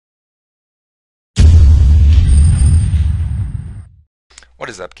What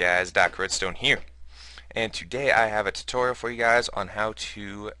is up, guys? Doc Redstone here, and today I have a tutorial for you guys on how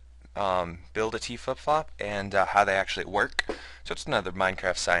to build a T flip-flop and how they actually work. So it's another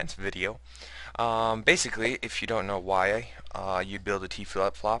Minecraft science video. Basically, if you don't know why you'd build a T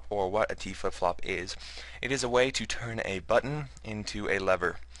flip-flop or what a T flip-flop is, it is a way to turn a button into a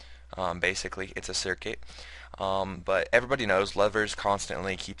lever. Basically, it's a circuit, but everybody knows levers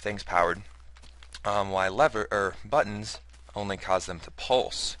constantly keep things powered, while buttons only cause them to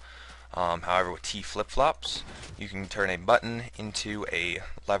pulse. However, with T flip-flops, you can turn a button into a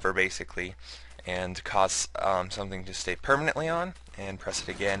lever basically and cause something to stay permanently on, and press it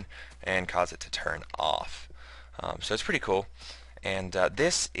again and cause it to turn off. So it's pretty cool. And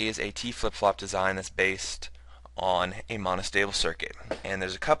this is a T flip-flop design that's based on a monostable circuit. And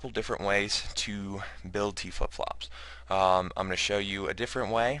there's a couple different ways to build T flip-flops. I'm going to show you a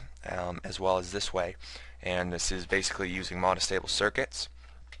different way as well as this way. And this is basically using monostable circuits.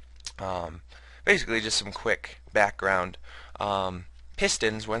 Basically just some quick background.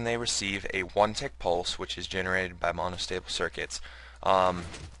 Pistons, when they receive a one-tick pulse, which is generated by monostable circuits,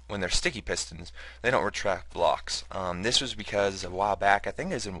 when they're sticky pistons, they don't retract blocks. This was because a while back, I think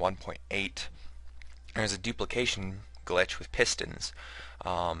it was in 1.8, there's a duplication glitch with pistons.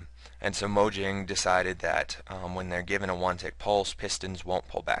 And so Mojang decided that when they're given a one-tick pulse, pistons won't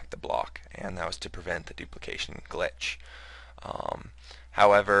pull back the block, and that was to prevent the duplication glitch.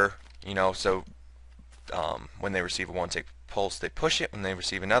 However, when they receive a one-tick pulse, they push it. When they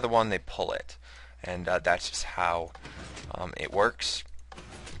receive another one, they pull it, and that's just how it works.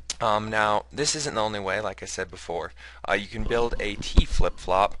 Now, this isn't the only way. Like I said before, you can build a T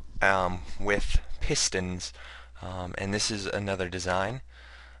flip-flop with pistons, and this is another design.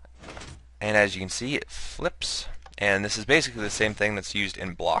 And as you can see, it flips, and this is basically the same thing that's used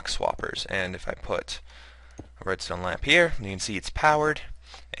in block swappers. And if I put a redstone lamp here, you can see it's powered,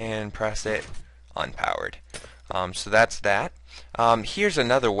 and press it, unpowered. So that's that. Here's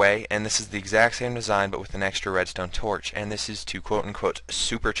another way, and this is the exact same design but with an extra redstone torch, and this is to quote-unquote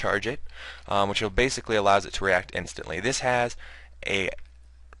supercharge it, which basically allows it to react instantly. This has a,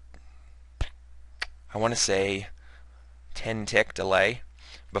 I want to say, 10-tick delay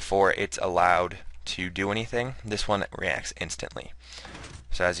before it's allowed to do anything. This one reacts instantly.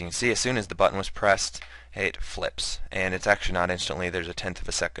 So as you can see, as soon as the button was pressed, it flips, and it's actually not instantly. There's a 1/10 of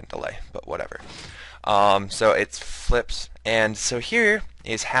a second delay, but whatever. So it flips, and so here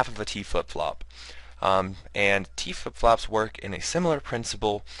is half of a T flip-flop. And T flip-flops work in a similar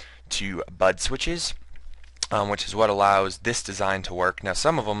principle to bud switches, which is what allows this design to work. Now,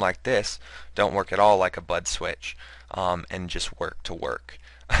 some of them, like this, don't work at all like a bud switch, and just work to work.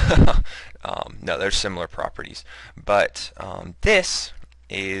 No, there's similar properties, but this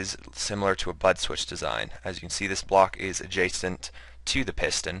is similar to a bud switch design. As you can see, this block is adjacent to the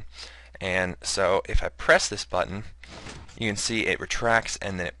piston, and so if I press this button, you can see it retracts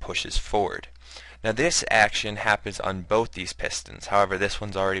and then it pushes forward. Now this action happens on both these pistons. However, this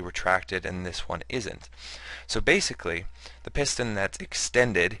one's already retracted and this one isn't. So basically, the piston that's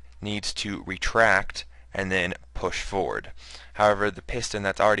extended needs to retract and then push forward. However, the piston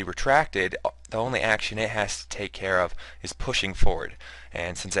that's already retracted, the only action it has to take care of is pushing forward.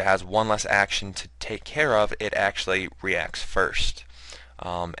 And since it has one less action to take care of, it actually reacts first.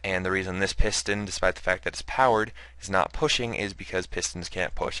 And the reason this piston, despite the fact that it's powered, is not pushing is because pistons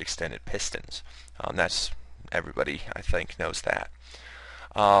can't push extended pistons. That's everybody, I think, knows that.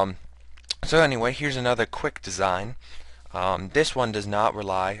 So anyway, here's another quick design. This one does not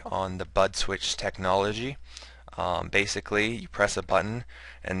rely on the bud switch technology. Basically, you press a button,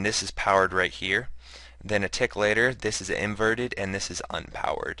 and this is powered right here. Then a tick later, this is inverted, and this is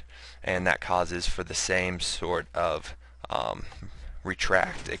unpowered. And that causes for the same sort of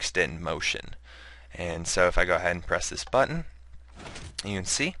retract, extend motion. And so if I go ahead and press this button, you can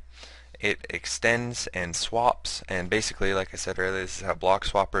see it extends and swaps, and basically, like I said earlier, this is how block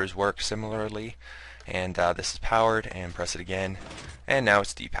swappers work similarly. And this is powered, and press it again, and now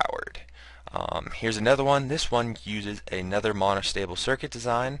it's depowered. Here's another one. This one uses another monostable circuit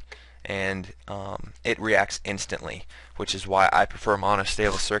design, and it reacts instantly, which is why I prefer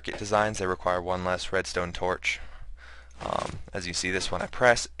monostable circuit designs. They require one less redstone torch. As you see, this one I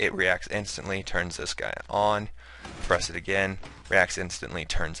press, it reacts instantly, turns this guy on. Press it again, reacts instantly,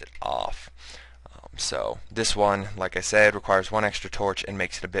 turns it off. So this one, like I said, requires one extra torch and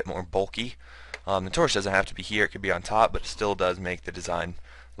makes it a bit more bulky. The torch doesn't have to be here, it could be on top, but it still does make the design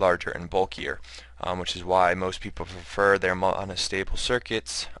larger and bulkier, which is why most people prefer their monostable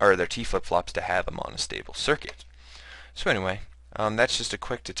circuits, or their T flip-flops, to have a monostable circuit. So anyway, that's just a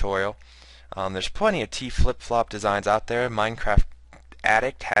quick tutorial. There's plenty of T flip-flop designs out there. Minecraft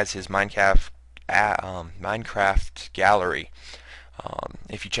Addict has his Minecraft gallery.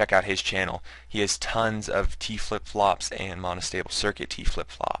 If you check out his channel, he has tons of T flip-flops and monostable circuit T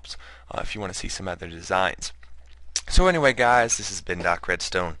flip-flops if you want to see some other designs. So anyway guys, this has been Doc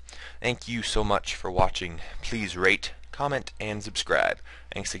Redstone. Thank you so much for watching. Please rate, comment, and subscribe.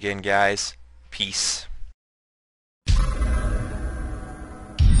 Thanks again guys. Peace.